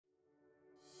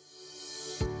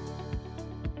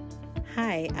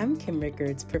Hi, I'm Kim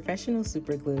Rickards, professional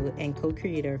superglue and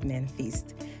co-creator of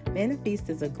Manifest.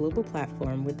 Manifest is a global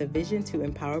platform with a vision to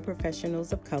empower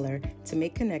professionals of color to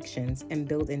make connections and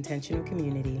build intentional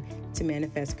community to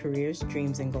manifest careers,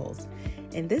 dreams, and goals.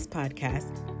 In this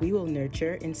podcast, we will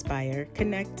nurture, inspire,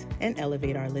 connect, and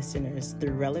elevate our listeners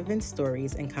through relevant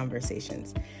stories and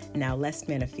conversations. Now let's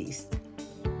manifest.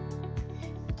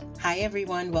 Hi,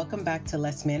 everyone. Welcome back to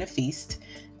Let's Manifest.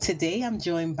 Today, I'm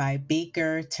joined by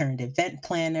baker turned event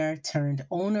planner turned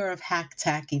owner of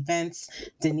HackTack Events,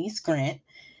 Denise Grant.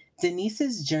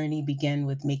 Denise's journey began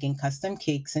with making custom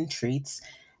cakes and treats,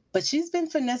 but she's been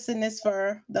finessing this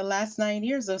for the last 9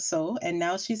 years or so, and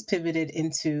now she's pivoted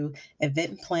into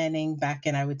event planning back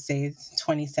in, I would say,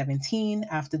 2017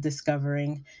 after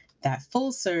discovering that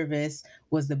full service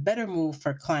was the better move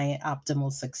for client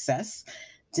optimal success.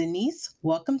 Denise,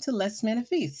 welcome to Let's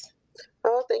Manifest.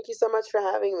 Oh, thank you so much for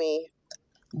having me.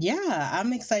 Yeah,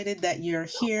 I'm excited that you're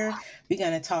here. We're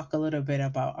going to talk a little bit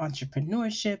about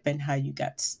entrepreneurship and how you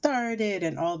got started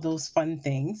and all those fun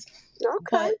things. Okay.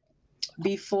 But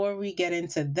before we get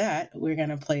into that, we're going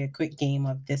to play a quick game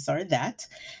of this or that.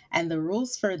 And the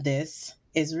rules for this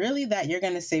is really that you're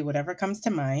going to say whatever comes to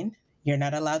mind. You're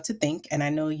not allowed to think. And I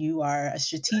know you are a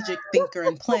strategic thinker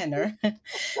and planner.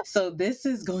 So this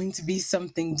is going to be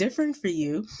something different for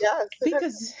you Yes.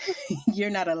 because you're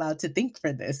not allowed to think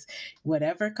for this.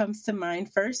 Whatever comes to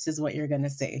mind first is what you're going to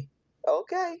say.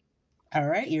 Okay. All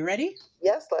right, you ready?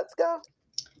 Yes, let's go.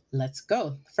 Let's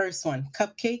go. First one,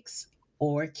 cupcakes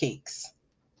or cakes?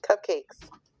 Cupcakes.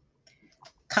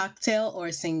 Cocktail or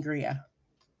sangria?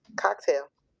 Cocktail.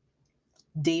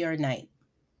 Day or night?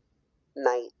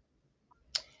 Night.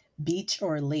 Beach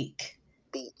or lake?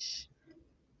 Beach.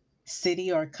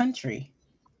 City or country?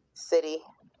 City.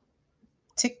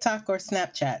 TikTok or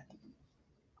Snapchat?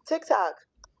 TikTok.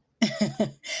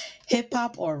 Hip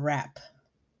hop or rap?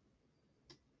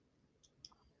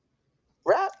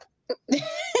 Rap.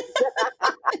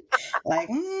 Like,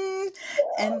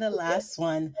 and the last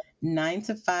one, 9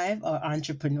 to 5 or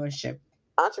entrepreneurship?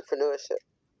 Entrepreneurship.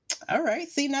 All right.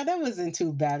 See, now that wasn't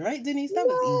too bad, right, Denise? That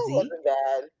No, was it easy. wasn't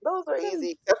bad. Those were That was,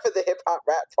 easy, except for the hip hop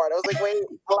rap part. I was like, wait,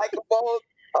 I like them both.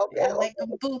 Okay, I like okay.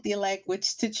 them both. You like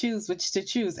which to choose, which to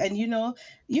choose. And you know,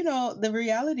 the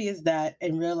reality is that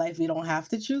in real life we don't have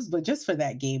to choose, but just for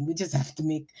that game, we just have to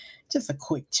make just a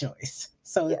quick choice.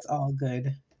 So Yeah. it's all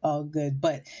good. All good.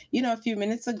 But a few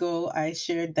minutes ago I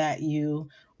shared that you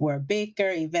were a baker,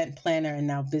 event planner, and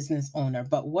now business owner.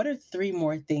 But what are three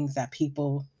more things that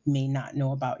people may not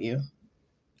know about you?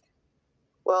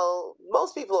 Well,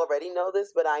 most people already know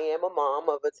this, but I am a mom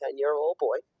of a 10-year-old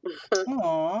boy.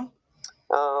 Aw.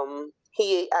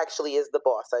 He actually is the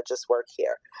boss. I just work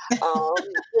here. Um,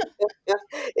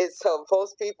 so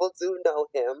most people do know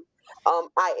him.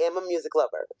 I am a music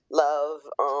lover. Love.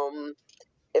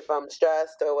 If I'm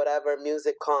stressed or whatever,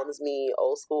 music calms me.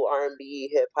 Old school R&B,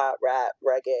 hip hop, rap,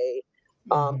 reggae.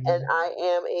 And Mhm. I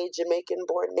am a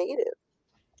Jamaican-born native.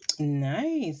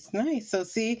 Nice, nice. So,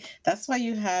 see, that's why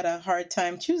you had a hard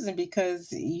time choosing because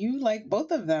you like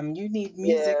both of them. You need Yeah,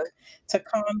 music to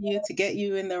calm you, to get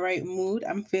you in the right mood.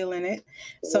 I'm feeling it.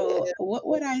 So, yeah. what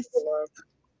would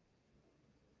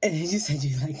you said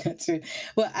you like that too.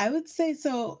 Well, I would say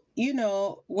so,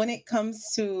 when it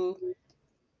comes to,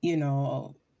 you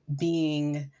know,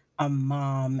 being a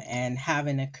mom and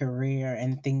having a career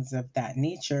and things of that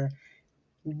nature,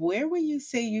 where would you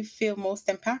say you feel most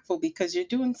impactful? Because you're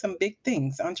doing some big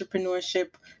things,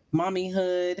 entrepreneurship,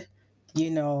 mommyhood,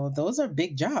 those are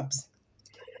big jobs,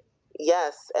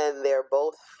 Yes, and they're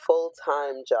both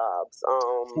full-time jobs.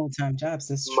 full-time jobs.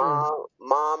 That's true.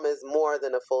 Mom is more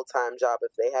than a full-time job.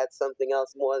 If they had something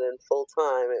else more than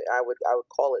full-time, I would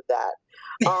call it that.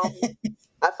 Um,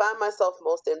 I find myself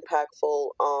most impactful,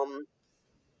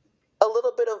 a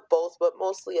little bit of both, but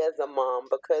mostly as a mom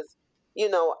because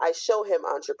I show him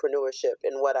entrepreneurship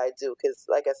in what I do because,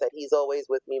 like I said, he's always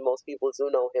with me. Most people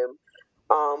do know him.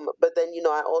 But then,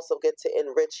 I also get to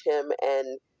enrich him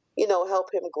and,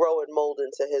 help him grow and mold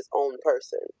into his own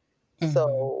person. Hmm.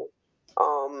 So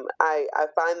I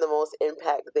find the most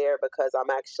impact there because I'm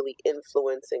actually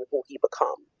influencing who he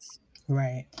becomes.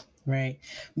 Right, right.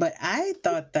 But I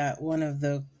thought that one of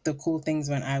the cool things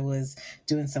when I was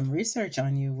doing some research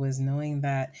on you was knowing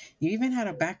that you even had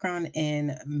a background in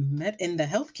the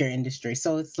healthcare industry.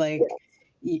 So it's like,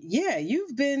 yeah,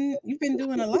 you've been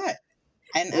doing a lot.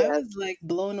 And I Yeah. was like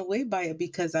blown away by it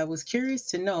because I was curious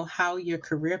to know how your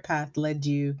career path led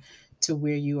you to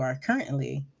where you are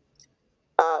currently.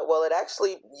 Well, it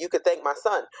actually, you could thank my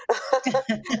son.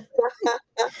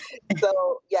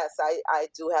 So, yes, I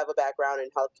do have a background in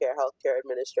healthcare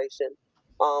administration.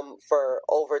 For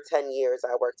over 10 years,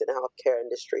 I worked in the healthcare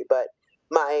industry, but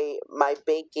my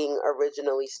baking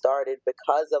originally started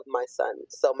because of my son.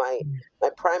 So my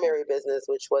primary business,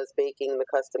 which was baking the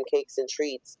custom cakes and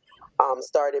treats,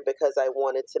 started because I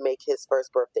wanted to make his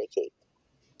first birthday cake,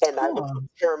 and I was Oh,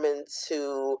 determined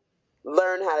to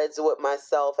learn how to do it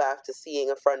myself after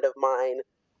seeing a friend of mine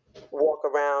walk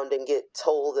around and get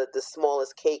told that the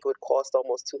smallest cake would cost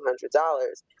almost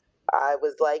 $200. I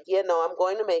was like, yeah, no, I'm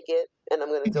going to make it, and I'm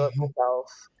going to do it myself.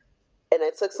 And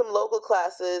I took some local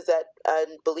classes at,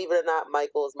 and believe it or not,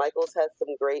 Michael's has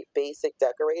some great basic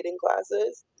decorating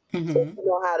classes. So if hmm you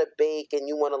know how to bake and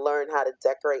you want to learn how to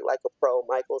decorate like a pro,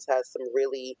 Michael's has some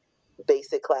really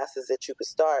basic classes that you could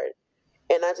start.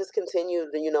 And I just continued,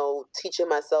 teaching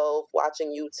myself, watching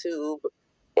YouTube,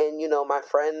 and my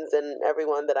friends and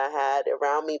everyone that I had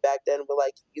around me back then were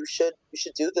like, you should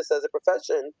do this as a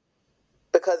profession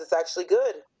because it's actually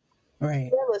good.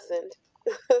 right. And I listened,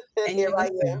 and And here you I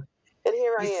am, listen, and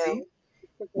here I you see? am.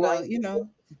 Well,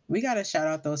 Nine. we got to shout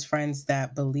out those friends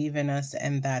that believe in us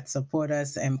and that support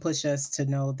us and push us to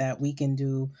know that we can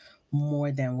do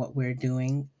more than what we're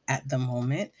doing at the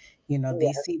moment.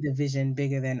 They Yeah, see the vision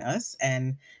bigger than us.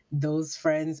 And those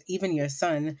friends, even your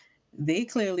son, they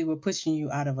clearly were pushing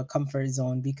you out of a comfort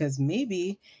zone because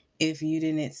maybe if you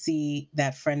didn't see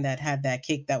that friend that had that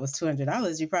cake that was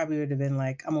 $200, you probably would have been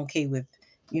like, I'm okay with,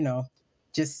 you know,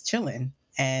 just chilling.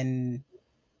 And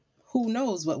who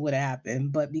knows what would have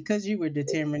happened. But because you were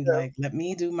it's determined, true. like, let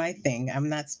me do my thing, I'm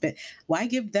not spend. Why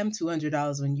give them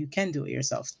 $200 when you can do it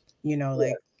yourself? Yeah,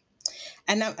 Like,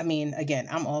 and I mean, again,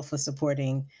 I'm all for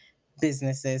supporting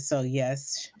businesses. So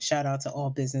yes, shout out to all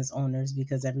business owners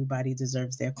because everybody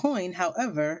deserves their coin.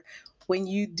 However, when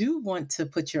you do want to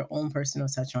put your own personal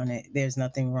touch on it, there's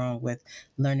nothing wrong with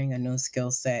learning a new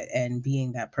skill set and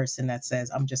being that person that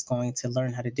says, I'm just going to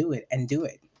learn how to do it and do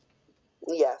it.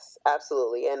 yes,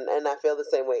 absolutely, and I feel the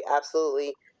same way.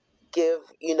 Absolutely, give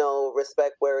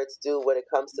respect where it's due when it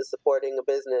comes to supporting a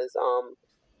business,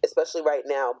 especially right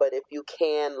now. But if you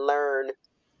can learn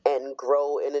and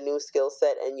grow in a new skill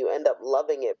set and you end up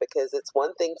loving it, because it's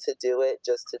one thing to do it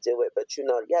just to do it, but you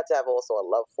have to have also a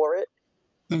love for it.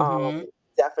 um, Hmm.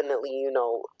 Definitely,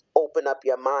 open up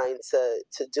your mind to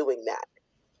doing that,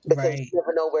 because Right. you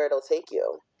never know where it'll take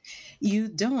you. You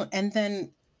don't. And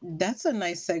then that's a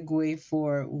nice segue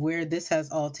for where this has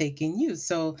all taken you.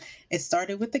 So it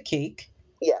started with the cake.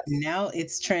 Yes. Now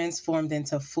it's transformed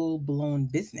into full blown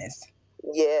business.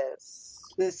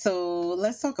 Yes. So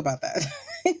let's talk about that.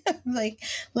 Like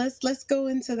let's go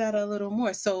into that a little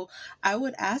more. So I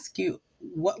would ask you,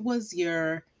 what was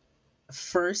your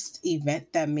first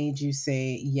event that made you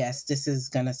say, yes, this is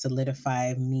gonna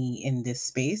solidify me in this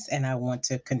space and I want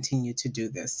to continue to do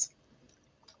this?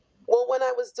 Well, when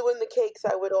I was doing the cakes,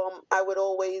 I would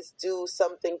always do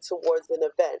something towards an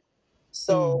event.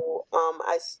 Mm. So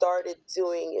I started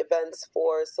doing events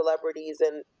for celebrities,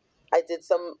 and I did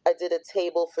a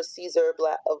table for Caesar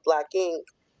of Black Ink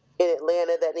in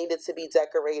Atlanta that needed to be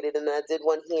decorated, and I did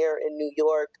one here in New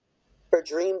York for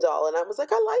Dream Doll, and I was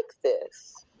like, I like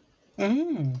this.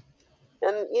 Mm.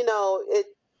 And it,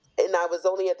 and I was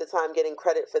only at the time getting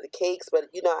credit for the cakes, but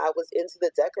I was into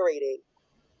the decorating,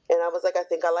 and I was like, I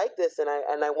think I like this, and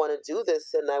I want to do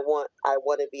this, and I want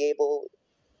to be able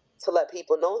to let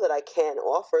people know that I can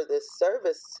offer this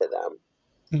service to them.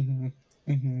 Hmm.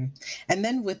 Hmm. And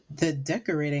then with the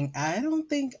decorating, I don't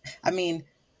think, I mean,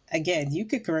 again, you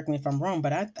could correct me if I'm wrong,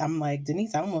 but I'm like,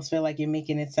 Denise, I almost feel like you're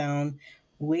making it sound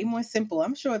way more simple.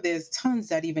 I'm sure there's tons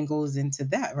that even goes into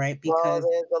that, right? Oh, Because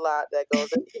there's a lot that goes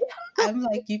into that. I'm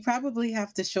like, you probably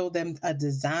have to show them a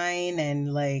design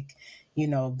and like,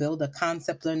 build a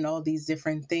concept and all these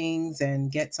different things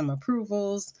and get some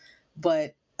approvals.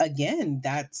 But again,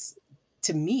 that's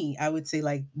to me, I would say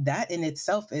like that in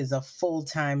itself is a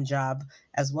full-time job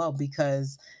as well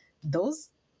because those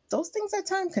those things are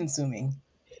time consuming.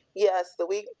 Yes, the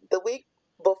week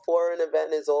before an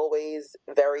event is always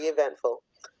very eventful.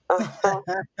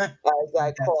 As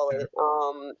I That's call true. it.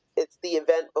 It's the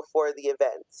event before the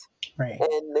event. Right.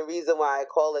 And the reason why I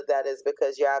call it that is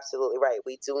because you're absolutely right.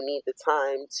 We do need the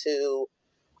time to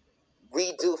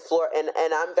redo floor, and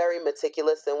I'm very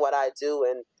meticulous in what I do.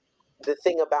 And the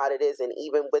thing about it is, and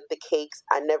even with the cakes,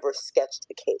 I never sketched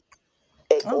the cake.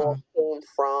 It Oh, all came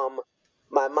from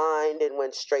my mind and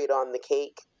went straight on the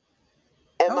cake.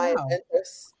 And oh my wow.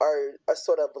 events are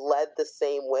sort of led the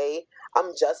same way.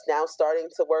 I'm just now starting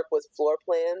to work with floor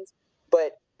plans,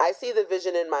 but I see the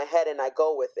vision in my head and I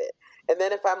go with it. And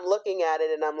then if I'm looking at it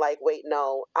and I'm like, wait,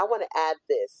 no, I want to add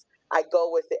this, I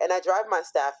go with it. And I drive my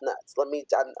staff nuts.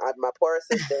 I'm my poor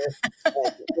assistant.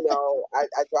 And,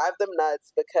 I drive them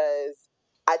nuts because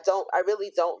I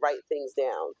really don't write things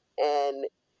down. And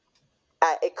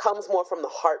it comes more from the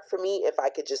heart for me if I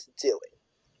could just do it.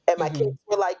 And my kids Hmm.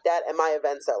 were like that, and my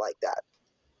events are like that.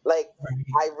 Like, Right.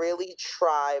 I really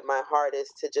try my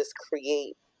hardest to just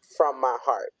create from my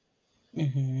heart.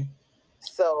 Hmm.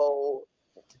 So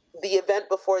the event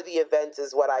before the event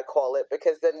is what I call it,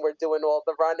 because then we're doing all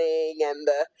the running and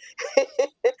the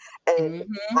and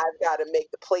Hmm. I've got to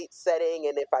make the plate setting,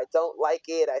 and if I don't like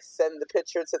it, I send the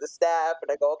picture to the staff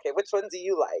and I go, okay, which one do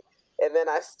you like? And then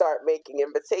I start making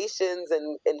invitations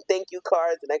and thank you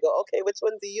cards, and I go, okay, which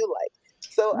one do you like?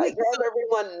 So I Wait, drive so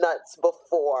everyone nuts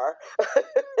before.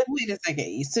 wait a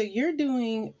second. So you're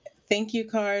doing thank you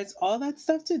cards, all that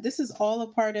stuff too. This is all a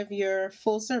part of your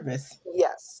full service.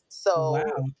 Yes. So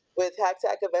Wow. with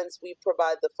HackTack events, we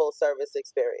provide the full service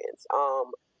experience.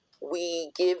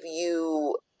 We give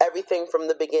you everything from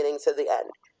the beginning to the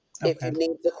end. If you Okay.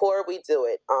 need decor, we do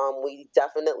it. We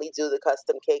definitely do the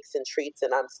custom cakes and treats,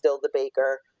 and I'm still the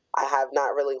baker. I have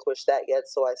not relinquished that yet,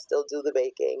 so I still do the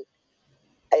baking.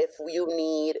 If you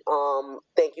need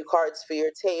thank you cards for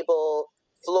your table,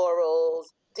 florals,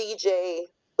 DJ,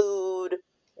 food,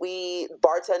 we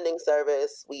bartending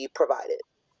service, we provide it.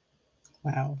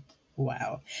 Wow.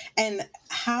 Wow. And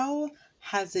how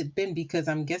has it been? Because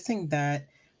I'm guessing that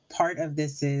part of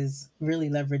this is really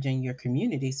leveraging your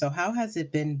community. So, how has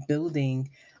it been building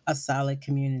a solid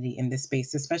community in this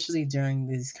space, especially during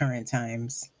these current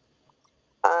times?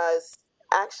 Uh,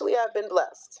 Actually, I've been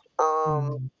blessed.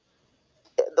 Mm.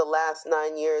 The last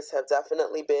 9 years have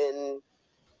definitely been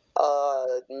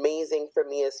amazing for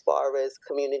me as far as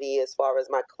community, as far as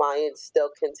my clients still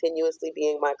continuously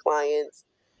being my clients,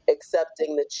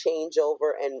 accepting the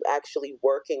changeover and actually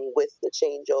working with the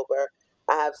changeover.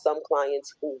 I have some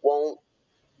clients who won't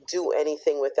do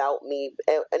anything without me,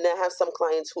 and I have some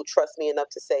clients who trust me enough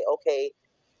to say, okay,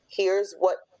 here's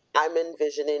what I'm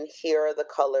envisioning, here are the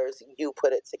colors, you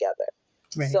put it together.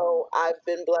 Right. So I've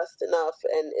been blessed enough,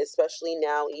 and especially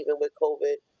now, even with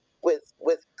COVID,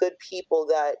 with good people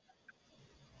that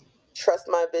trust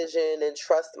my vision and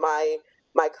trust my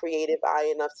creative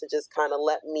eye enough to just kind of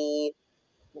let me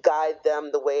guide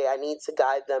them the way I need to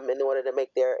guide them in order to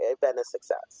make their event a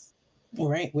success.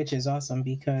 Right, which is awesome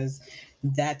because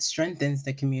that strengthens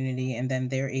the community and then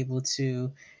they're able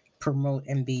to promote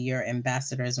and be your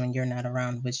ambassadors when you're not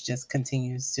around, which just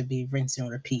continues to be rinse and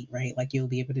repeat, right? Like you'll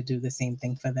be able to do the same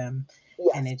thing for them.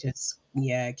 And Yes. it just,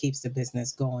 yeah, it keeps the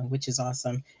business going, which is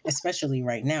awesome, especially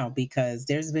right now because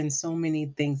there's been so many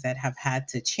things that have had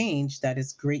to change that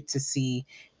it's great to see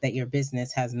that your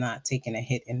business has not taken a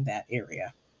hit in that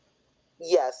area.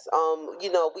 Yes.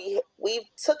 We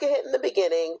took a hit in the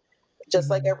beginning, just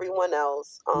like Mhm. everyone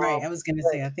else. Right. I was going to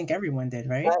But say, I think everyone did,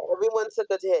 right? everyone took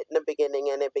a hit in the beginning,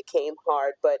 and it became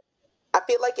hard. But I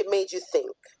feel like it made you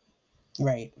think,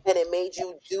 Right. and it made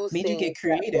you do Made you things get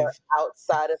that were creative.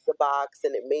 outside of the box,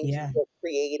 and it made you Yeah. get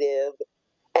creative,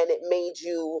 and it made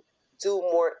you do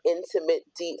more intimate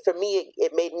for me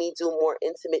it made me do more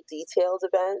intimate detailed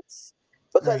events,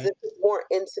 because if Right. it's more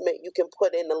intimate you can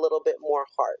put in a little bit more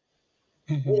heart.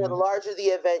 The Hmm. larger the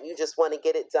event, you just want to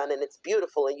get it done and it's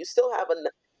beautiful, and you still have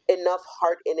enough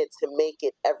heart in it to make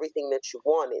it everything that you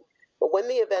wanted. But when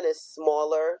the event is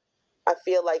smaller, I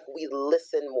feel like we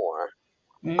listen more,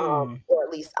 Mm. or at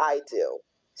least I do.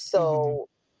 Hmm. So,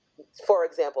 for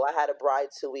example, I had a bride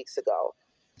 2 weeks ago,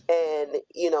 and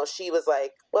she was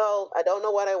like, well, I don't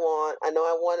know what I want. I know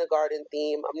I want a garden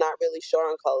theme. I'm not really sure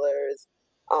on colors.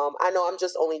 I know I'm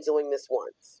just only doing this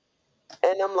once.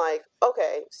 And I'm like,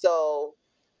 okay, so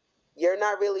you're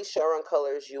not really sure on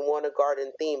colors. You want a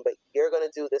garden theme, but you're going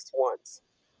to do this once.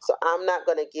 So I'm not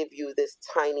going to give you this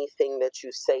tiny thing that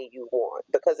you say you want,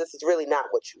 because this is really not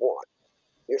what you want.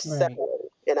 You're Right. settling,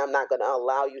 and I'm not going to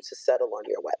allow you to settle on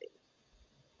your wedding.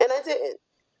 And I didn't.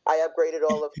 I upgraded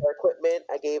all of her equipment.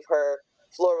 I gave her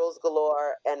florals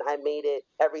galore, and I made it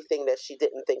everything that she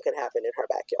didn't think could happen in her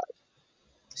backyard.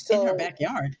 In her So,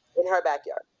 backyard. in her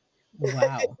backyard.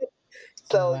 Wow.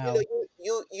 So, Wow.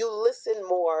 you listen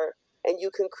more, and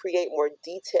you can create more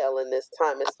detail in this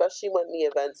time, especially when the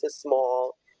event is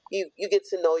small. You get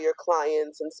to know your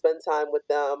clients and spend time with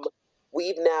them.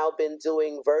 We've now been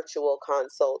doing virtual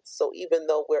consults, so even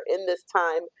though we're in this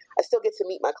time, I still get to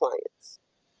meet my clients.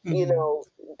 You Hmm. know,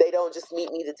 they don't just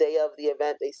meet me the day of the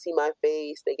event. They see my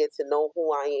face, they get to know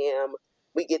who I am.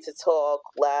 We get to talk,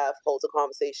 laugh, hold a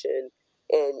conversation,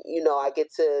 and I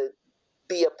get to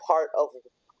be a part of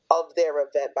their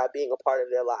event by being a part of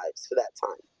their lives for that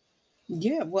time.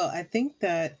 Yeah. Well, I think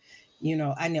that,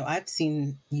 I know I've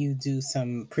seen you do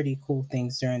some pretty cool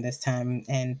things during this time.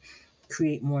 And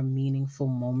create more meaningful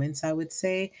moments, I would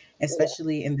say, Yeah,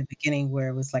 especially in the beginning where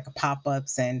it was like a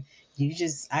pop-ups and you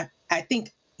just I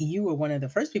think you were one of the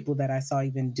first people that I saw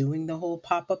even doing the whole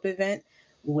pop-up event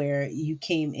where you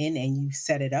came in and you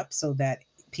set it up so that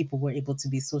people were able to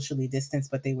be socially distanced,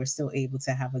 but they were still able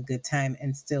to have a good time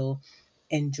and still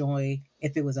enjoy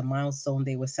if it was a milestone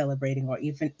they were celebrating, or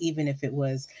even if it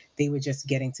was they were just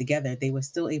getting together, they were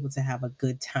still able to have a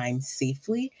good time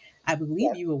safely. I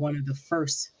believe yeah. you were one of the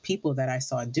first people that I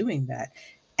saw doing that.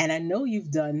 And I know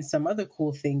you've done some other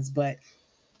cool things, but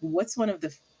what's one of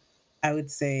the, I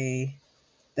would say,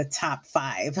 the top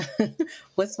five?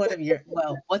 What's one of your,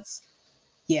 well, what's,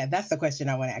 yeah, that's the question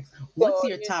I want to ask. What's So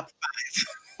your you, top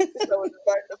so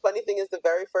the funny thing is, the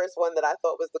very first one that I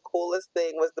thought was the coolest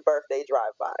thing was the birthday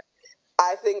drive-by.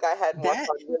 I think I had more that?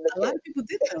 fun than the A lot kids. of people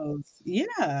did those.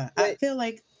 Yeah. I But feel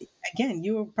like, again,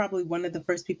 you were probably one of the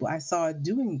first people I saw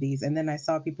doing these. And then I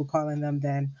saw people calling them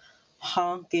then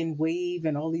honk and wave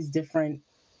and all these different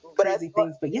crazy but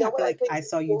things. But you yeah, know I what feel I like think I is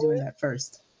saw you doing coolest? that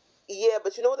first. Yeah,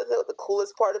 but you know what the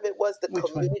coolest part of it was? The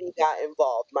Which one? community got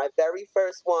involved. My very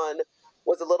first one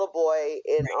was a little boy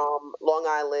in Right. Long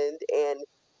Island, and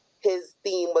his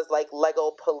theme was like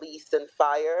Lego police and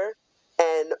fire.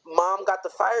 And mom got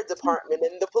the fire department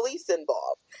and the police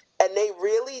involved. And they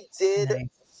really did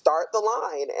Nice. start the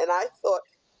line. And I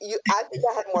think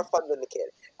I had more fun than the kid.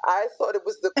 I thought it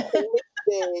was the coolest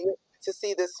thing to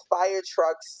see this fire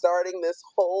truck starting this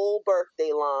whole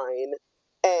birthday line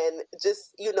and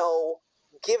just,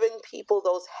 giving people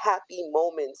those happy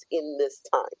moments in this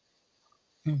time.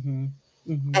 Mm-hmm.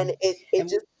 Mm-hmm. And it And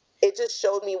just it just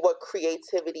showed me what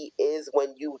creativity is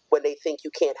when they think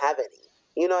you can't have any.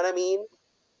 You know what I mean?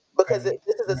 Because right.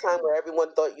 this is a time Right. where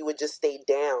everyone thought you would just stay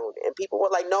down, and people were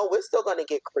like, "No, we're still going to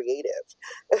get creative."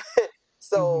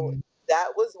 So Mm-hmm.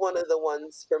 that was one of the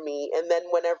ones for me. And then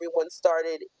when everyone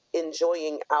started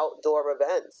enjoying outdoor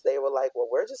events, they were like, "Well,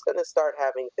 we're just going to start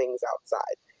having things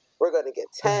outside. We're going to get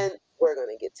Right. tents, we're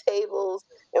going to get tables,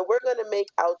 and we're going to make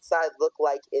outside look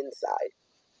like inside."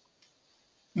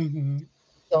 Mm-hmm.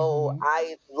 So Mm-hmm.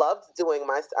 I loved doing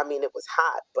I mean, it was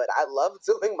hot, but I loved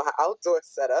doing my outdoor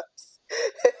setups.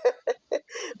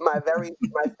 My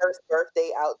first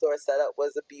birthday outdoor setup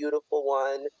was a beautiful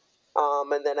one.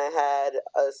 And then I had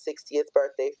a 60th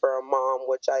birthday for a mom,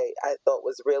 which I thought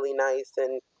was really nice.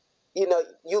 And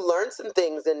you learn some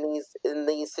things in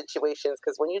these situations,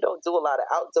 because when you don't do a lot of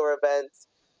outdoor events,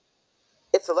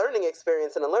 it's a learning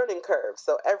experience and a learning curve.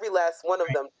 So every last one of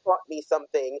Right. them taught me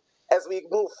something as we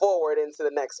move forward into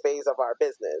the next phase of our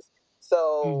business.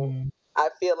 So Mm-hmm. I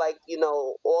feel like,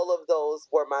 all of those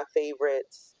were my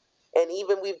favorites. And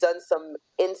even we've done some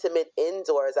intimate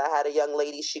indoors. I had a young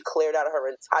lady, she cleared out her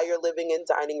entire living and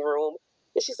dining room.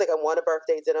 And she's like, "I want a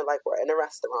birthday dinner like we're in a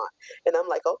restaurant." And I'm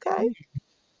like, "Okay."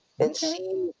 And Okay.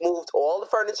 she moved all the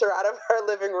furniture out of her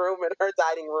living room and her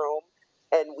dining room,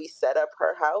 and we set up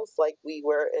her house like we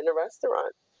were in a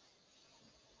restaurant.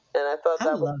 And I thought I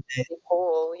that was love it. really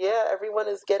cool. Yeah, everyone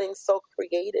is getting so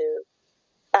creative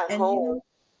at And home.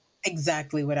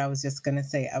 exactly what I was just going to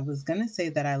say. I was going to say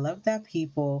that I love that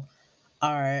people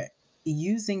are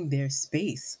using their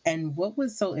space. And what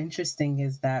was so interesting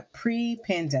is that pre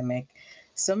pandemic,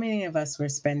 so many of us were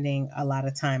spending a lot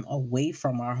of time away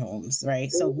from our homes,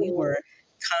 right? So we Hmm. were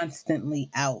constantly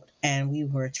out and we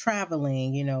were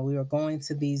traveling, we were going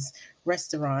to these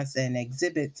restaurants and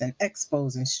exhibits and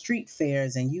expos and street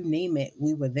fairs and you name it,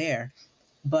 we were there.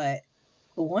 But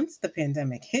once the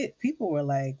pandemic hit, people were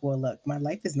like, well, look, my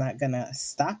life is not going to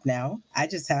stop now. I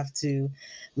just have to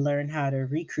learn how to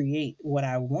recreate what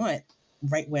I want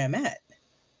right where I'm at.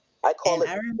 I call And it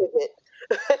I, pivot.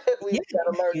 yeah, We've got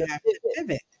to learn you to have to pivot.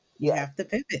 pivot. You Yeah. have to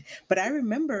pivot. But I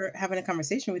remember having a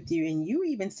conversation with you, and you were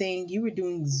even saying you were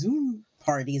doing Zoom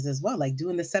parties as well, like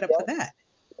doing the setup for Yeah. that.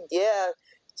 Yeah.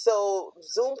 So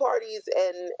Zoom parties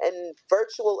and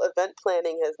virtual event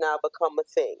planning has now become a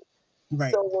thing.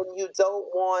 Right. So when you don't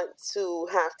want to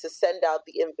have to send out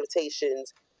the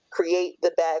invitations, create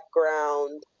the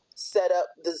background, set up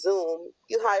the Zoom,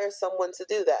 you hire someone to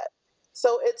do that.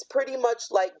 So it's pretty much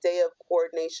like day of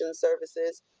coordination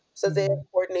services. So day of Mhm.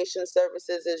 coordination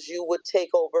services is you would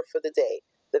take over for the day.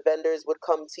 The vendors would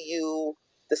come to you,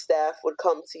 the staff would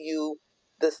come to you.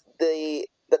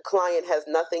 The client has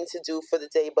nothing to do for the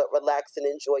day but relax and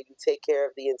enjoy. You take care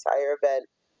of the entire event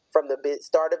from the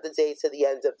start of the day to the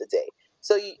end of the day.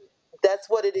 So that's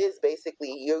what it is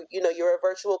basically. You're a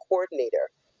virtual coordinator.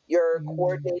 You're Mhm.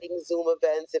 coordinating Zoom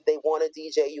events. If they want a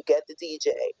DJ, you get the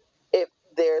DJ. If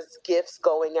there's gifts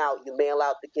going out, you mail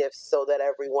out the gifts so that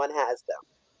everyone has them.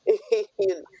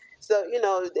 So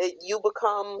you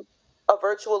become a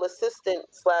virtual assistant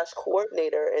slash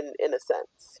coordinator in a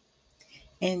sense.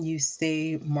 And you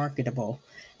stay marketable.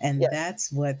 And Yes.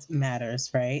 that's what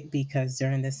matters, right? Because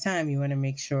during this time, you want to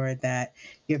make sure that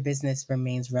your business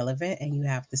remains relevant and you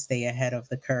have to stay ahead of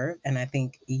the curve. And I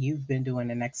think you've been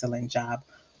doing an excellent job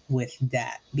with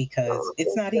that because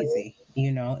it's Thank not you. easy.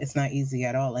 It's not easy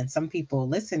at all. And some people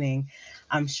listening,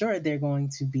 I'm sure they're going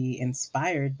to be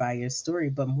inspired by your story,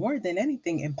 but more than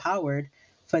anything, empowered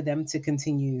for them to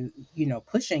continue,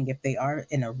 pushing if they are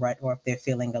in a rut or if they're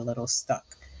feeling a little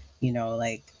stuck.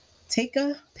 Like take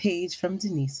a page from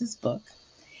Denise's book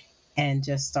and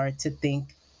just start to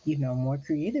think, more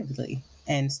creatively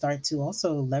and start to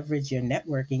also leverage your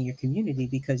network in your community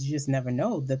because you just never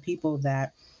know the people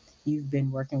that you've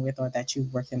been working with or that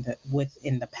you've worked with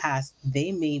in the past,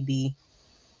 they may be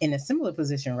in a similar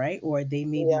position, right? Or they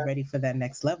may be Yeah. ready for that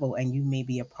next level and you may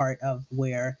be a part of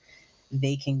where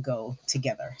they can go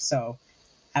together. So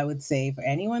I would say for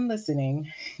anyone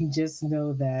listening, just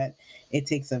know that it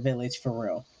takes a village for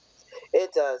real.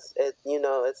 It does.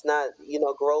 It's not,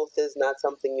 growth is not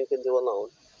something you can do alone.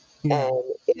 No.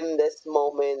 And in these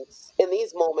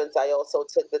moments, I also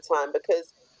took the time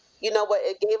because, you know what,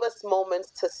 it gave us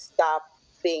moments to stop,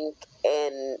 think,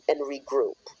 and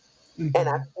regroup. And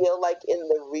I Hmm. feel like in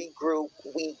the regroup,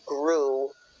 we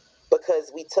grew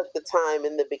because we took the time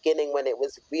in the beginning when it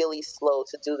was really slow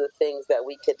to do the things that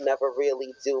we could never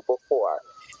really do before.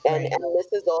 And Right. and this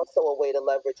is also a way to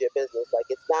leverage your business. Like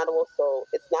it's not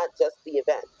just the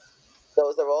events.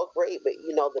 Those are all great, but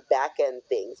the back end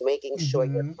things, making sure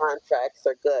your Hmm. contracts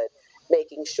are good,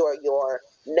 making sure your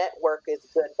network is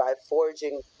good by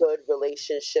forging good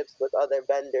relationships with other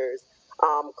vendors,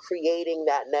 creating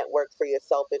that network for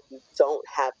yourself if you don't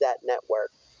have that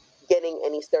network, getting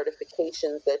any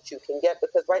certifications that you can get,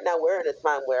 because right now we're in a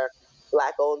time where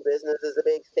black owned business is a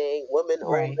big thing, women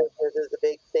owned Right. business is a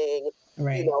big thing,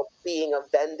 Right. being a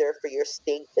vendor for your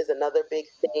state is another big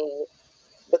thing,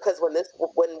 because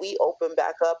when we open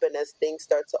back up and as things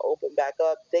start to open back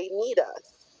up, they need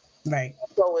us. Right.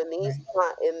 So Right.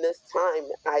 in this time,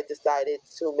 I decided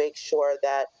to make sure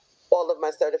that all of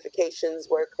my certifications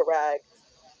were correct.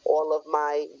 All of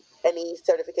my any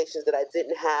certifications that I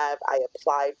didn't have, I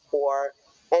applied for.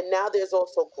 And now there's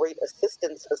also great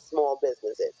assistance for small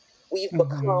businesses. We've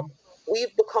become Hmm.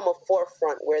 we've become a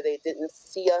forefront where they didn't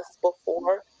see us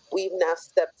before. We've now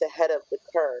stepped ahead of the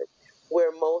curve,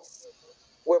 where most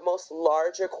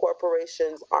larger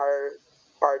corporations are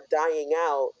dying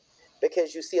out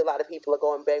because you see a lot of people are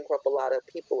going bankrupt, a lot of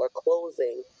people are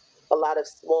closing, a lot of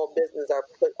small business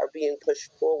are being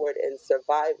pushed forward and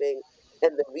surviving,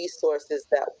 and the resources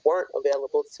that weren't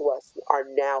available to us are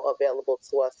now available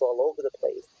to us all over the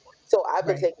place. So I've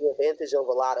been Right. taking advantage of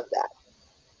a lot of that.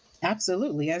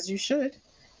 Absolutely, as you should.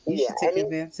 You Yeah, should take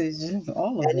advantage of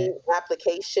all of any it.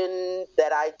 application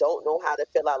that I don't know how to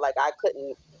fill out. Like I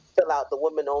couldn't fill out the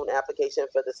woman-owned application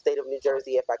for the state of New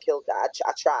Jersey if I killed that.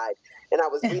 I tried, and I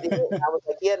was reading it, and I was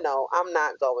like, yeah, no, I'm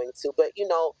not going to. But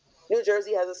New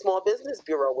Jersey has a small business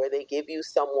bureau where they give you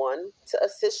someone to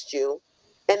assist you,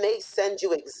 and they send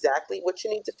you exactly what you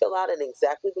need to fill out and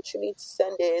exactly what you need to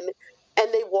send in,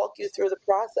 and they walk you through the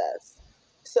process.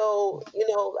 So,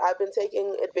 I've been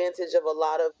taking advantage of a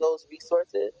lot of those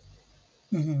resources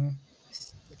Hmm.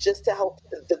 just to help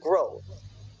the growth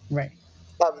Right.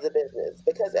 of the business,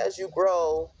 because as you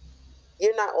grow,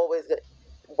 you're not always good.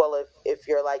 Well, if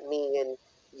you're like me and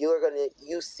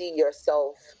you see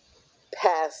yourself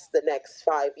past the next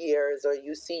 5 years, or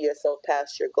you see yourself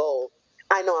past your goal,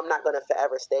 I know I'm not going to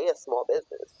forever stay a small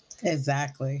business.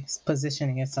 Exactly. It's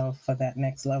positioning yourself for that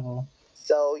next level.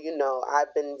 So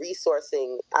I've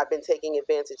been taking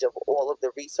advantage of all of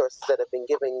the resources that have been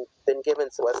given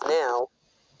to us now,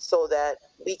 so that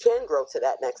we can grow to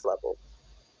that next level.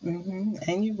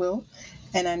 And you will.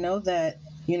 And I know that,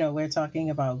 we're talking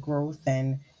about growth,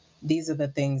 and these are the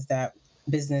things that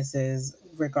businesses,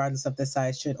 regardless of the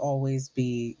size, should always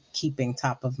be keeping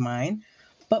top of mind.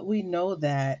 But we know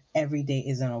that every day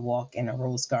isn't a walk in a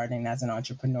rose garden as an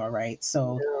entrepreneur, right?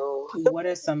 So, No. what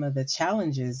are some of the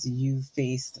challenges you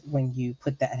faced when you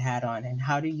put that hat on, and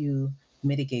how do you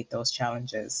mitigate those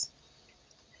challenges?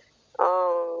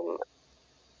 um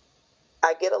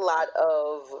I get a lot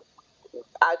of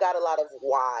I got a lot of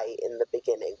why in the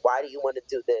beginning. Why do you want to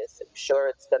do this? Are you sure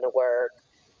it's going to work?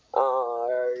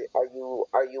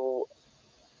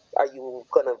 Are you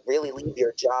going to really leave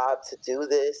your job to do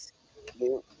this?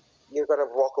 You you're going to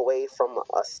walk away from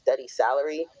a steady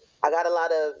salary. I got a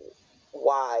lot of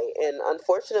why, and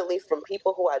unfortunately from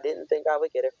people who I didn't think I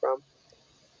would get it from.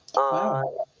 Uh, Wow.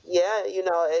 yeah,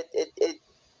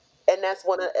 And that's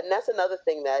another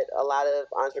thing that a lot of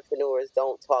entrepreneurs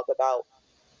don't talk about,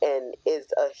 and is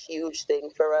a huge thing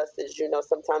for us, is,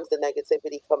 sometimes the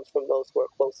negativity comes from those who are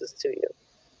closest to you.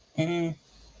 Mm,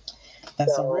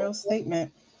 that's a So real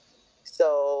statement.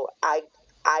 so I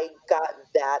got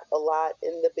that a lot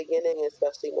in the beginning,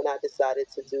 especially when I decided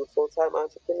to do full-time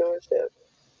entrepreneurship.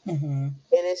 Hmm.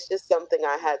 And it's just something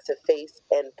I had to face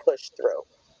and push through.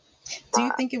 Do you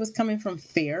Uh, think it was coming from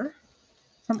fear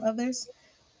from others?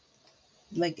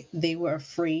 Like they were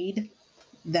afraid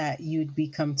that you'd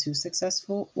become too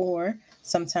successful? Or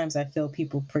sometimes I feel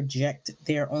people project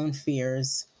their own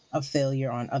fears of failure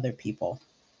on other people.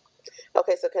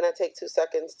 okay, so can I take 2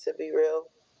 seconds to be real?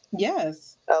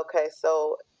 Yes. Okay,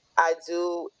 so I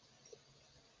do.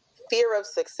 Fear of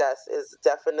success is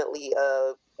definitely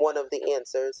one of the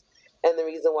answers. And the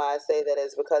reason why I say that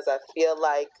is because I feel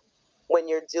like when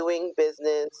you're doing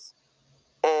business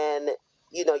and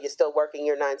you're still working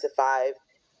your 9 to 5,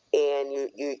 and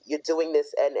you're doing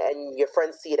this, and your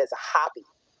friends see it as a hobby,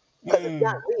 because it's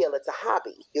not Mm, real, it's a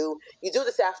hobby. You do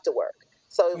this after work.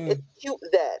 So it's mm, cute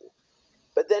then.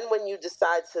 But then when you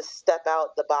decide to step out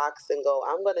the box and go,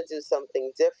 I'm going to do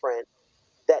something different,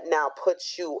 that now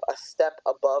puts you a step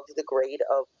above the grade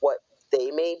of what they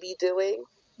may be doing,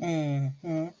 mm,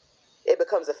 mm. it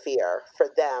becomes a fear for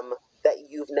them that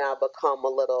you've now become a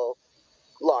little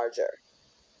larger,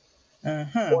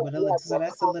 Uh-huh. or But you have so more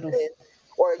that's confidence,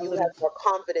 or a you little, have more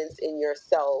confidence in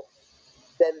yourself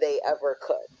than they ever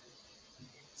could.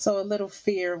 so a little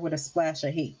fear with a splash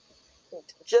of hate.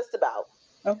 Just about.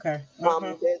 Okay.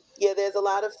 Uh-huh. There's a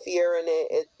lot of fear in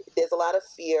it. There's a lot of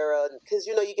fear because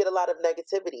you get a lot of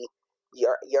negativity.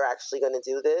 You're actually going to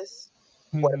do this?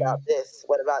 What about Mm-hmm. this?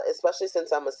 What about, especially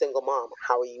since I'm a single mom?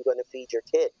 How are you going to feed your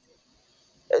kid?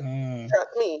 Uh, Mm. Trust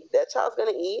me, that child's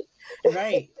going to eat.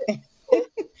 Right.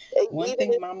 One even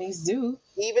thing if mommies do.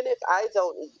 even if I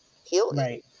don't eat, he'll eat.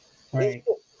 Right. Right.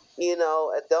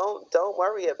 Don't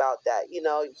worry about that.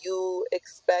 You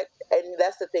expect, and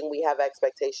that's the thing, we have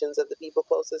expectations of the people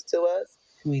closest to us.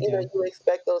 We do. You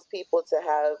expect those people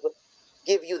to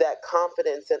give you that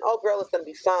confidence, and, oh girl, it's going to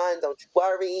be fine, don't you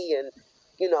worry, and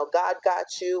God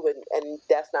got you, and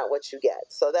that's not what you get.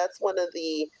 So that's one of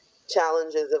the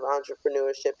challenges of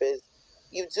entrepreneurship, is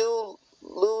you do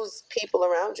lose people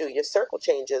around you. Your circle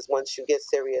changes once you get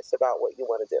serious about what you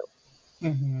want to do.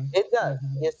 Mm-hmm. It does.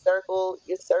 Mm-hmm.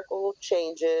 Your circle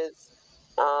changes.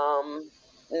 Um,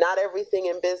 Not everything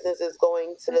in business is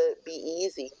going to be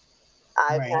easy.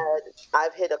 I've Right. had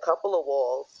I've hit a couple of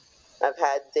walls. I've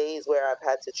had days where I've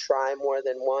had to try more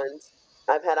than once.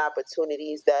 I've had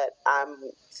opportunities that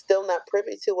I'm still not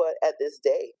privy to at this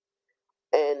day.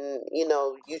 And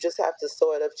you just have to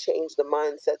sort of change the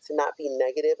mindset to not be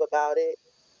negative about it,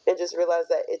 and just realize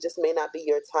that it just may not be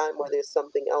your time, or there's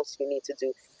something else you need to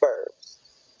do first.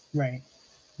 Right.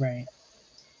 Right.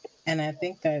 And I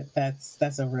think that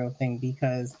that's a real thing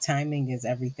because timing is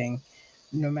everything.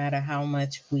 No matter how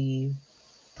much we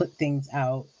put things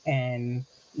out and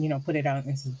put it out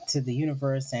into to the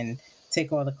universe and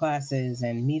take all the classes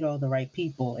and meet all the right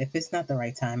people, if it's not the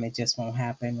right time, it just won't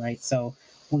happen, right? So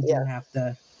we do Yeah. have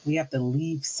to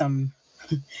leave some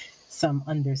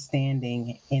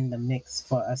understanding in the mix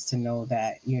for us to know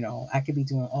that I could be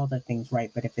doing all the things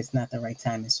right, but if it's not the right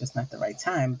time, it's just not the right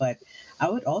time. But I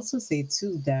would also say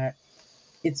too that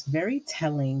it's very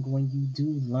telling when you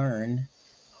do learn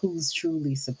who's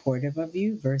truly supportive of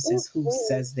you versus who Mhm.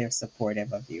 says they're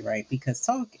supportive of you, right? Because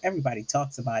everybody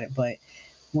talks about it, but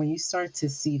when you start to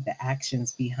see the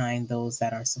actions behind those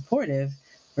that are supportive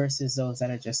versus those that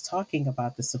are just talking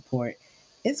about the support,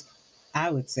 it's,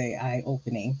 I would say, eye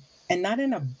opening. And not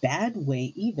in a bad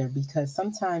way either, because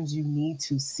sometimes you need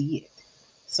to see it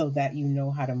so that you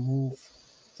know how to move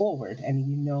forward and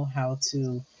you know how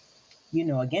to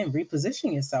again,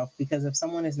 reposition yourself because if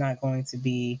someone is not going to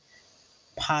be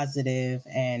positive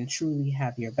and truly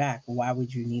have your back, why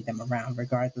would you need them around,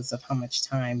 regardless of how much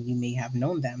time you may have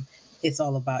known them? It's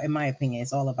all about, in my opinion,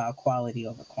 it's all about quality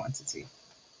over quantity.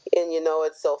 And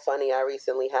it's so funny. I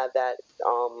recently had that.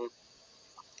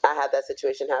 I had that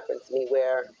situation happen to me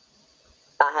where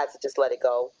I had to just let it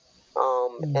go,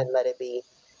 Mm. and let it be,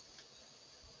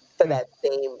 for Mm. that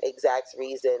same exact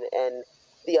reason. And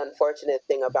the unfortunate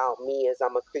thing about me is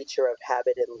I'm a creature of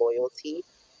habit and loyalty.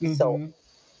 So Mm-hmm.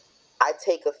 I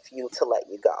take a few to let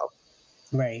you go,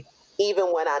 Right.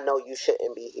 even when I know you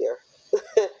shouldn't be here.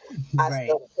 I Right.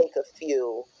 still take a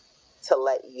few to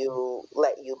let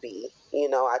you be.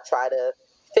 I try to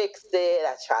fix it.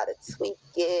 I try to tweak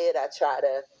it. I try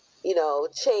to,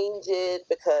 change it,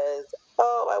 because,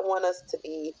 oh, I want us to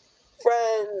be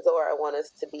friends, or I want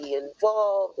us to be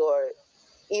involved, or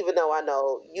even though I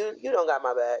know you don't got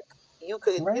my back. You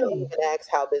don't Right. even ask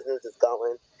how business is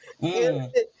going. You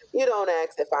Mm. you don't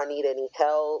ask if I need any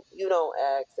help. You don't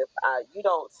ask if I you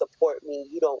don't support me.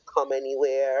 You don't come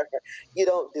anywhere. You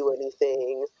don't do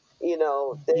anything. You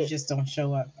know, You just don't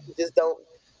show up. just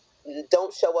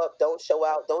don't show up, don't show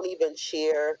out, don't even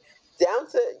cheer. Down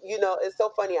to it's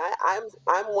so funny.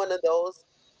 I'm one of those.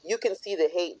 You can see the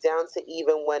hate down to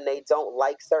even when they don't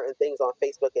like certain things on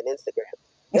Facebook and Instagram.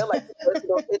 They'll like your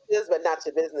personal pictures, but not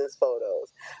your business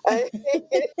photos.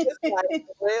 It's just like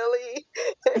really,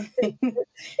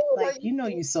 Like, you,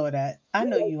 you saw that. I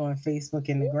know you, you on Facebook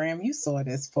and the gram. You saw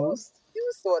this post. you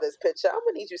saw this picture. I'm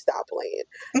gonna need you to stop playing.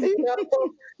 You know,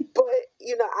 but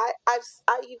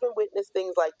I even witnessed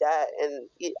things like that, and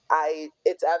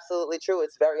it's absolutely true.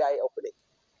 It's very eye opening.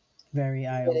 Very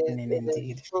eye It is opening it is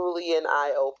indeed. truly an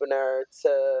eye opener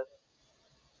to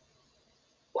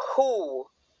who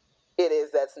it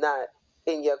is that's not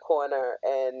in your corner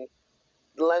and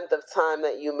length of time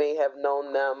that you may have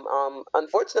known them.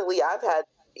 Unfortunately, I've had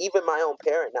even my own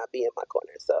parent not be in my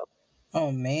corner. So,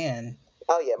 Oh man,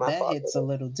 oh yeah, my that father. hits a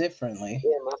little differently.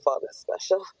 Yeah, my father's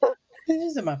special.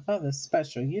 This is my father's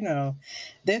special.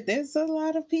 There's a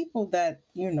lot of people that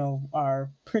are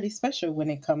pretty special when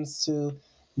it comes to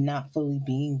not fully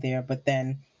being there, but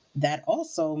then that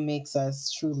also makes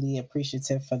us truly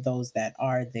appreciative for those that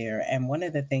are there. And one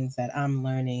of the things that I'm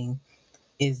learning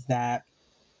is that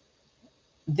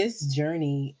this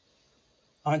journey,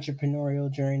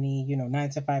 entrepreneurial journey, 9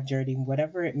 to 5 journey,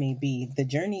 whatever it may be, the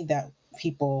journey that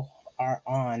people are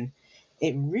on,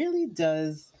 it really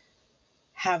does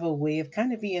have a way of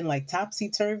kind of being like topsy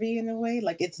turvy in a way.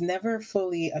 Like it's never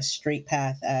fully a straight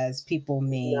path as people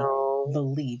may No,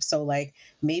 believe. So, like,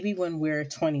 maybe when we're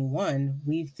 21,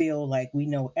 we feel like we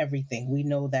know everything. We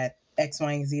know that X,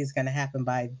 Y, and Z is going to happen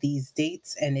by these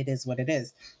dates, and it is what it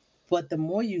is. But the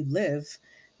more you live,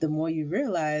 the more you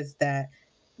realize that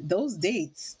those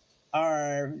dates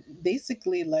are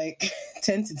basically like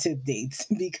tentative dates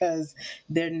because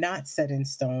they're not set in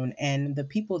stone. And the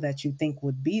people that you think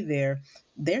would be there,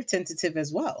 they're tentative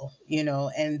as well,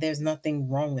 and there's nothing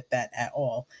wrong with that at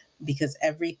all because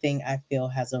everything I feel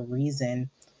has a reason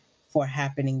for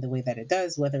happening the way that it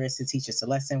does, whether it's to teach us a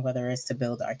lesson, whether it's to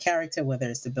build our character, whether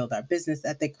it's to build our business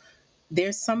ethic.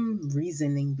 There's some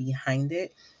reasoning behind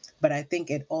it, but I think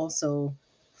it also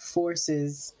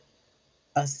forces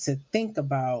us to think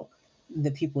about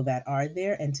the people that are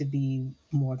there and to be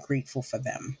more grateful for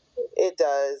them. it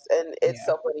does, and it's Yeah.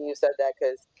 so funny you said that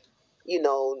because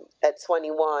at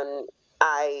 21,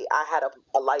 I had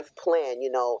a life plan.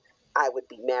 I would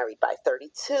be married by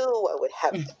 32. I would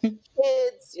have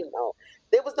kids.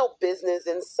 There was no business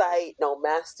in sight, no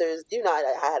masters.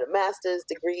 I had a master's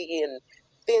degree and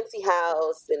fancy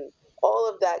house and all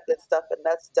of that good stuff, and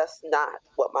that's just not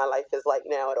what my life is like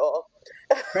now at all.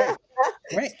 Right.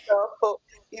 Right. So,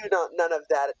 none of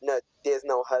that. No, there's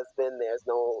no husband. There's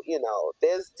no,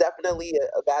 there's definitely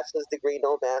a bachelor's degree,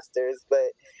 no master's,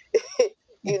 but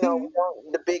we don't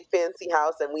the big fancy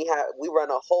house, and we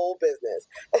run a whole business.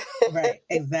 Right.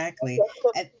 Exactly.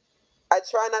 And I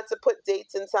try not to put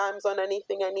dates and times on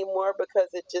anything anymore because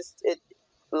it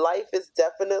life is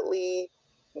definitely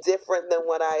different than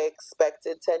what I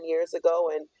expected 10 years ago,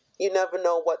 and you never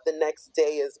know what the next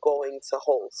day is going to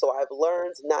hold. So I've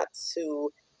learned not to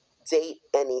date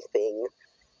anything,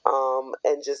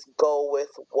 and just go with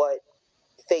what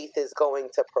faith is going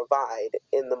to provide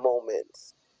in the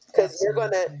moments, because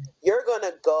absolutely. you're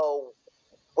gonna go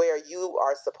where you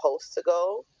are supposed to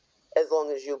go as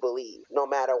long as you believe, no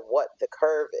matter what the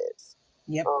curve is.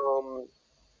 Yep. um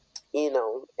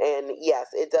and yes,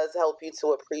 it does help you to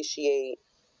appreciate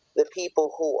the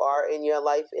people who are in your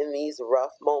life in these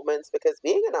rough moments, because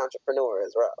being an entrepreneur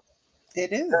is rough.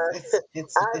 It is. uh,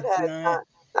 I've It's had not.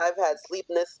 I've had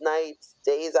sleepless nights,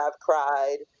 days I've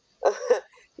cried,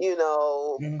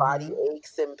 body Hmm.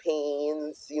 aches and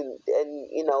pains, and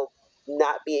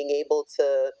not being able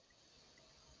to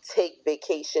take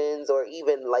vacations or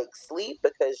even like sleep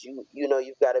because you've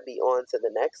got to be on to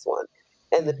the next one.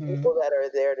 And the Hmm. people that are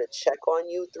there to check on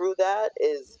you through that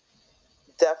is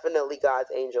definitely God's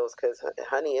angels, because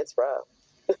honey, it's rough.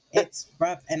 It's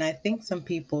rough. And I think some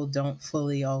people don't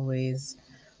fully always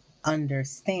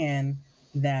understand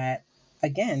that,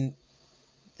 again,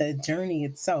 the journey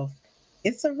itself,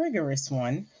 it's a rigorous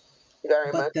one,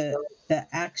 Very but much the so. the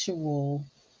actual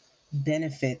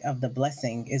benefit of the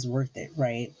blessing is worth it,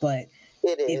 right? But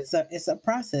It it's is. a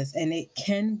process, and it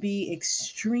can be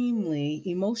extremely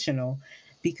emotional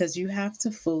because you have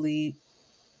to fully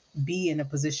be in a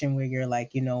position where you're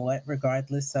like, you know what,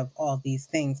 regardless of all these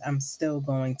things, I'm still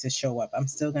going to show up. I'm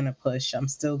still going to push. I'm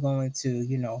still going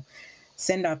to,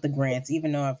 send out the grants,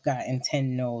 even though I've gotten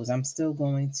 10 no's. I'm still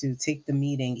going to take the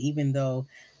meeting, even though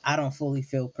I don't fully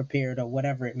feel prepared or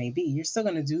whatever it may be. You're still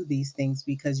going to do these things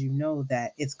because you know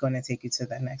that it's going to take you to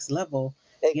the next level.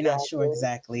 You're not sure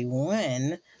Exactly. exactly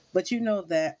when, but you know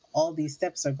that all these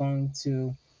steps are going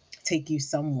to take you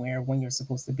somewhere when you're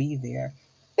supposed to be there.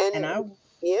 And And I,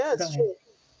 yeah, go it's ahead. true.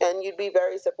 And you'd be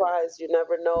very surprised. You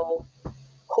never know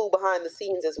who behind the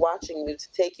scenes is watching you to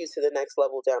take you to the next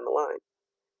level down the line.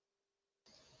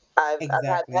 I've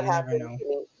had Exactly. that You never happen know. to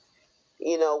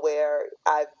me, where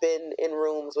I've been in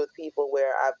rooms with people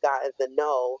where I've gotten the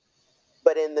no,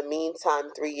 but in the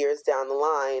meantime, 3 years down the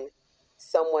line,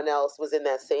 someone else was in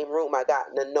that same room. I got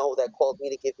a no that called me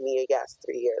to give me a yes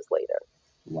 3 years later.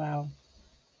 Wow.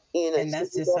 And So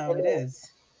that's you just how never it know. is.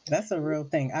 That's a real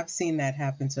thing. I've seen that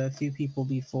happen to a few people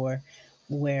before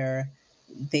where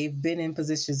they've been in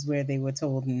positions where they were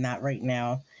told not right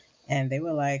now. And they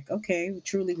were like, okay,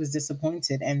 truly was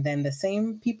disappointed. And then the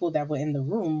same people that were in the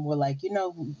room were like, you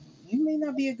may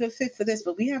not be a good fit for this,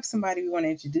 but we have somebody we want to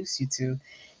introduce you to.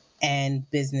 And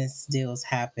business deals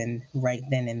happen right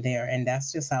then and there. And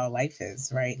that's just how life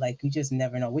is, right? Like, you just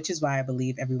never know, which is why I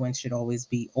believe everyone should always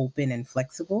be open and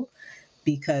flexible,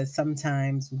 because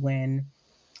sometimes when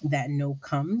that no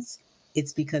comes,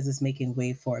 it's because it's making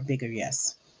way for a bigger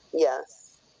yes.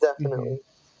 Yes, Hmm. definitely.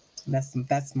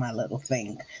 That's my little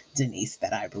thing, Denise,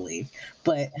 that I believe.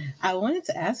 But I wanted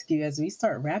to ask you, as we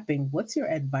start wrapping, what's your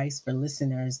advice for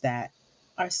listeners that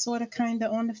are sort of kind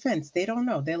of on the fence? They don't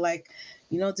know. They're like,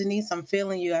 Denise, I'm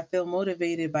feeling you. I feel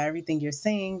motivated by everything you're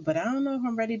saying, but I don't know if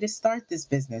I'm ready to start this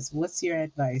business. What's your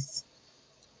advice?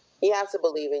 You have to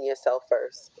believe in yourself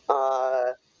first.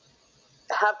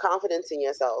 Have confidence in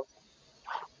yourself.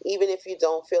 Even if you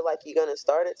don't feel like you're going to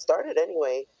start it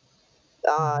anyway.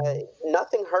 Uh, Hmm.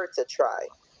 Nothing hurts a try.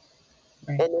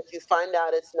 Right. And if you find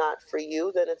out it's not for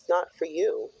you, then it's not for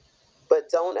you.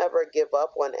 But don't ever give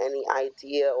up on any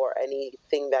idea or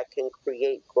anything that can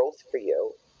create growth for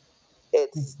you.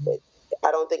 It's, Hmm. it, I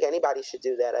don't think anybody should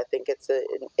do that. I think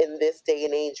in this day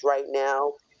and age right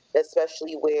now,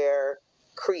 especially where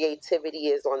creativity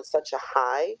is on such a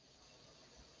high,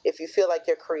 if you feel like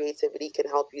your creativity can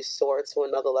help you soar to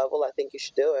another level, I think you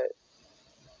should do it.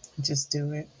 Just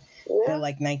do it. They're Yeah,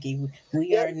 like Nike. We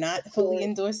yeah, are just not do fully it.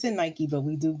 endorsing Nike, but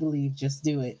we do believe just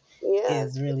do it Yeah,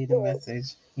 is just really the do it.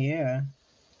 message. Yeah,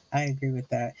 I agree with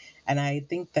that. And I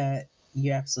think that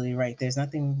you're absolutely right. There's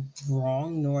nothing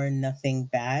wrong, nor nothing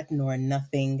bad, nor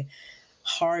nothing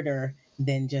harder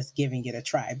than just giving it a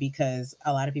try, because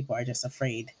a lot of people are just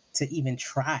afraid to even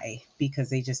try because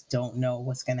they just don't know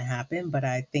what's going to happen. But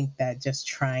I think that just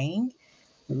trying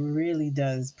really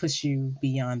does push you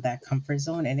beyond that comfort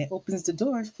zone, and it opens the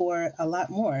door for a lot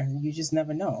more. You just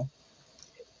never know.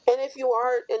 And if you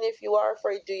are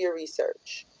afraid, do your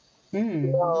research.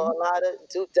 Mm-hmm. A lot of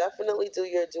do definitely do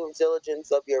your due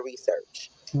diligence of your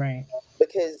research, Right.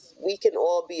 because we can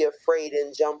all be afraid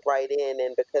and jump right in,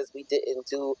 and because we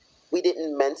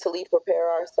didn't mentally prepare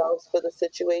ourselves for the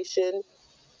situation,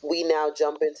 we now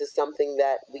jump into something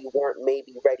that we weren't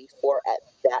maybe ready for at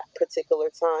that particular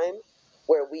time,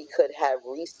 where we could have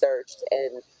researched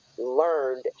and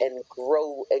learned and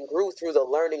grew through the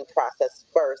learning process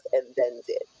first and then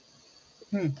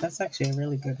did. That's actually a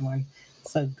really good one.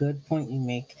 It's a good point you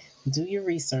make. Do your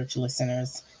research,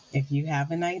 listeners. If you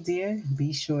have an idea,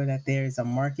 be sure that there's a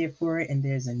market for it and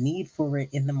there's a need for it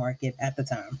in the market at the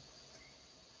time.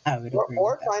 I would agree with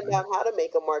Or that find one. out how to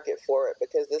make a market for it,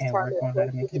 because this And time work and on how place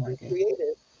to you make a can be market.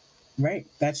 creative. Right.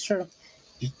 That's true.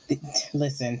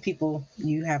 Listen, people,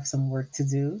 you have some work to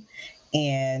do.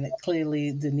 And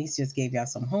clearly, Denise just gave y'all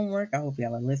some homework. I hope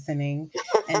y'all are listening.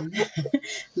 And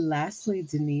lastly,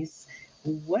 Denise,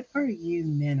 what are you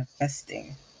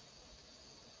manifesting?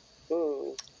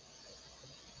 Hmm.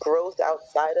 Growth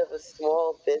outside of a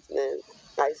small business.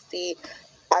 I see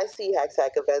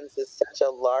Hack events as such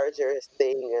a larger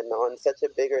thing and on such a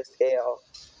bigger scale,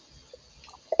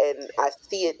 and I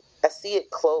see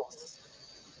it close.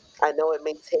 I know it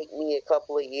may take me a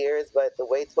couple of years, but the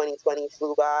way 2020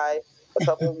 flew by, a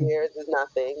couple of years is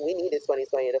nothing. We needed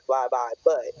 2020 to fly by,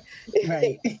 but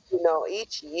Right.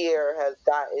 each year has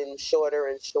gotten shorter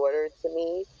and shorter to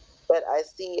me. But I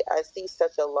see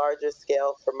such a larger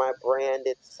scale for my brand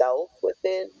itself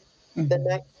within the Hmm.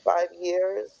 next 5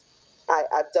 years.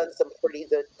 I've done some pretty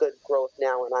good growth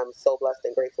now, and I'm so blessed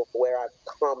and grateful for where I've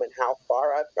come and how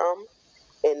far I've come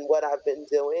in what I've been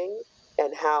doing,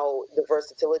 and how the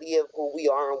versatility of who we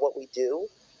are and what we do.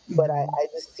 But I, Hmm. I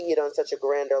just see it on such a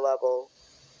grander level.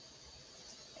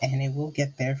 and it will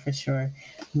get there for sure.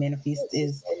 Manifest Thank you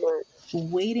is so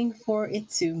much. waiting for it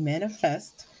to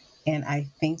manifest. And I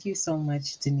thank you so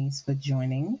much, Denise, for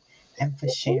joining and for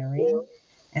Thank sharing you.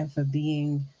 and for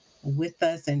being with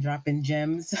us and dropping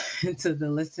gems to the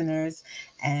listeners.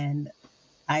 And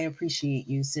I appreciate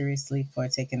you seriously for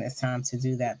taking this time to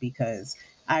do that, because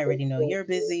I already know Thank you're you.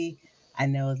 busy. I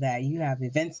know that you have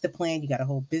events to plan, you got a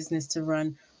whole business to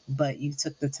run, but you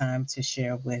took the time to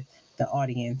share with the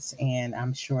audience. And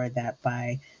I'm sure that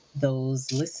by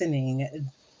those listening,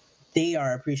 they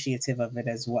are appreciative of it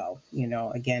as well.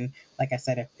 Again, like I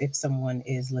said, if someone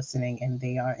is listening and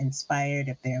they are inspired,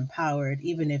 if they're empowered,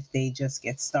 even if they just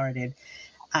get started,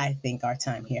 I think our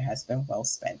time here has been well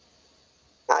spent.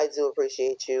 I do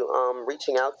appreciate you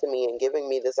reaching out to me and giving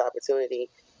me this opportunity.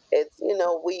 It's,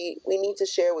 we need to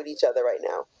share with each other right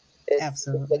now. It's a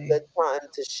Absolutely. good time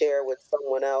to share with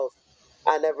someone else.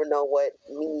 I never know what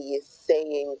me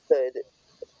saying could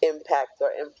impact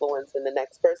or influence in the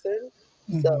next person.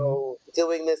 Hmm. So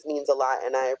doing this means a lot,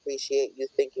 and I appreciate you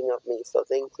thinking of me. So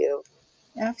thank you.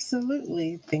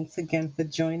 Absolutely. Thanks again for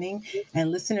joining.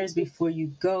 And listeners, before you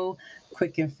go,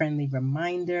 quick and friendly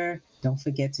reminder, don't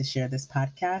forget to share this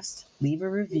podcast, leave a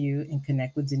review, and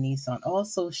connect with Denise on all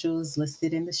socials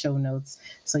listed in the show notes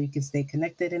so you can stay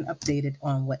connected and updated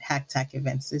on what HackTack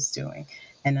Events is doing.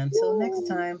 And until next Yay.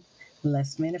 time,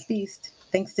 let's manifest.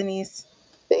 Thanks, Denise.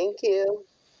 Thank you.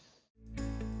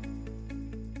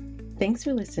 Thanks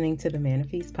for listening to the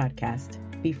Manifest podcast.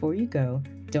 Before you go,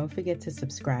 don't forget to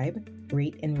subscribe,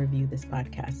 rate, and review this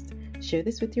podcast. Share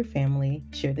this with your family,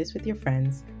 share this with your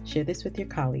friends, share this with your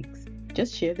colleagues.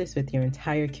 Just share this with your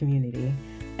entire community.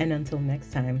 And until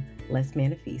next time, let's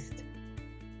manifest.